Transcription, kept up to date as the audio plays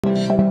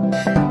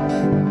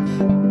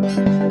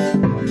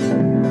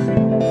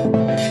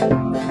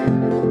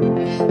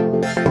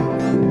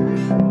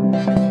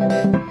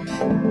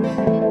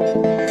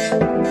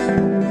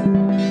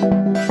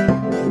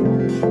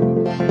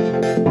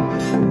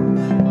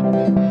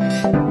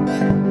Hello,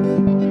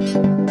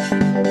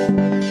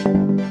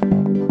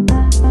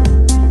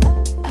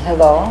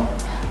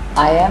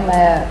 I am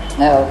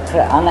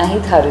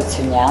Anahit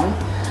Harutyunyan.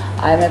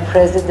 I am a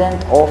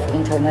president of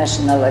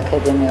International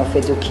Academy of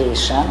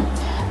Education,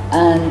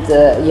 and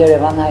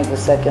Yerevan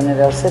Haybusak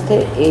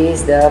University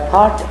is the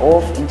part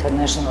of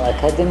International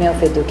Academy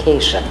of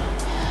Education.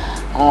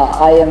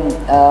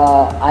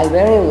 I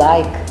very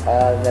like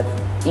that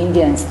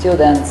Indian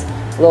students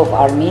love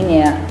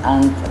Armenia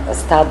and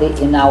study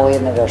in our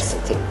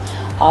university.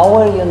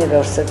 Our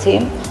university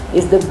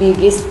is the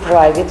biggest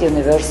private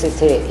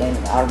university in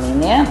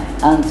Armenia,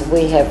 and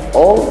we have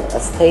all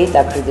state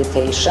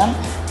accreditation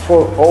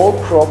for all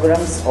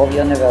programs of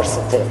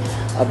university,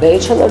 a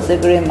bachelor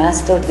degree,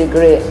 master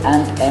degree,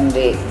 and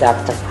MD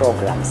doctor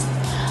programs.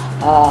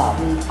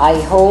 I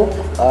hope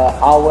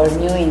our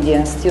new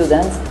Indian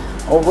students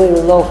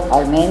will love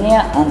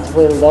Armenia and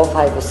will love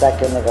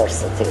Haybusak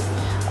University.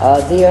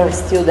 Dear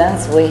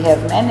students, we have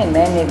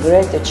many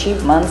great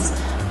achievements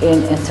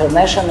in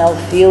international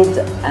field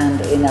and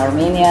in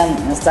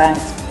Armenian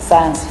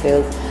science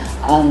field,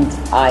 and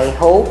I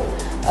hope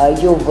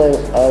you will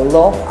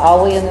love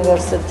our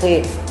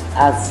university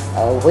as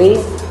we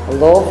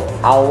love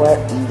our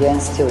Indian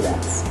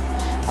students.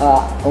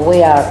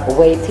 We are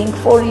waiting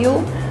for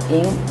you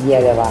in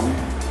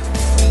Yerevan.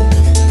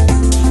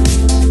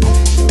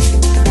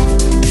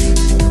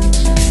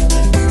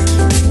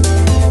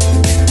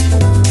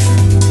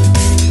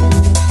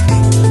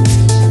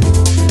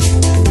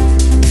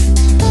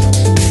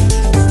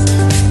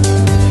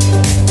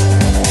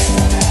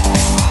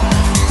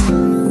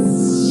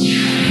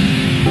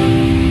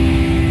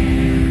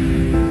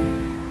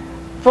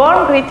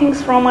 Warm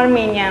greetings from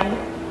Armenia,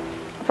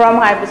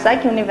 from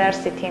Haybusak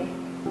University.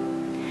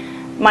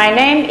 My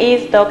name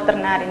is Dr.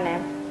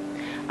 Narine.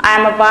 I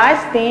am a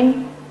Vice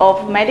Dean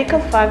of Medical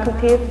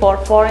Faculty for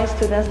Foreign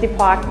Students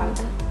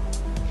Department.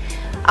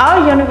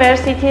 Our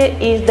university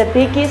is the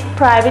biggest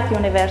private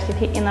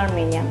university in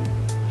Armenia.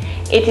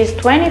 It is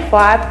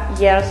 25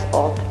 years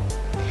old.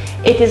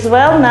 It is a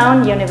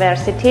well-known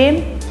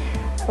university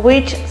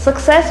which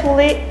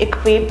successfully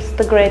equips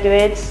the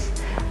graduates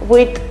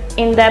with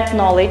in-depth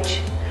knowledge,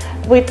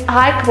 with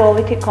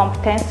high-quality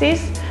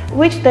competencies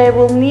which they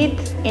will need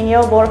in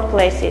your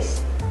workplaces.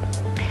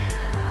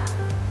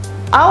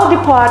 Our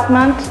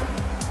department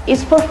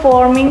is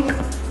performing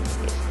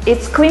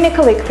its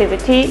clinical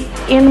activity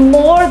in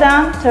more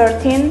than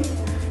 13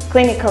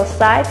 clinical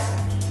sites,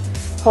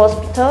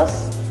 hospitals,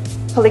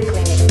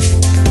 polyclinics.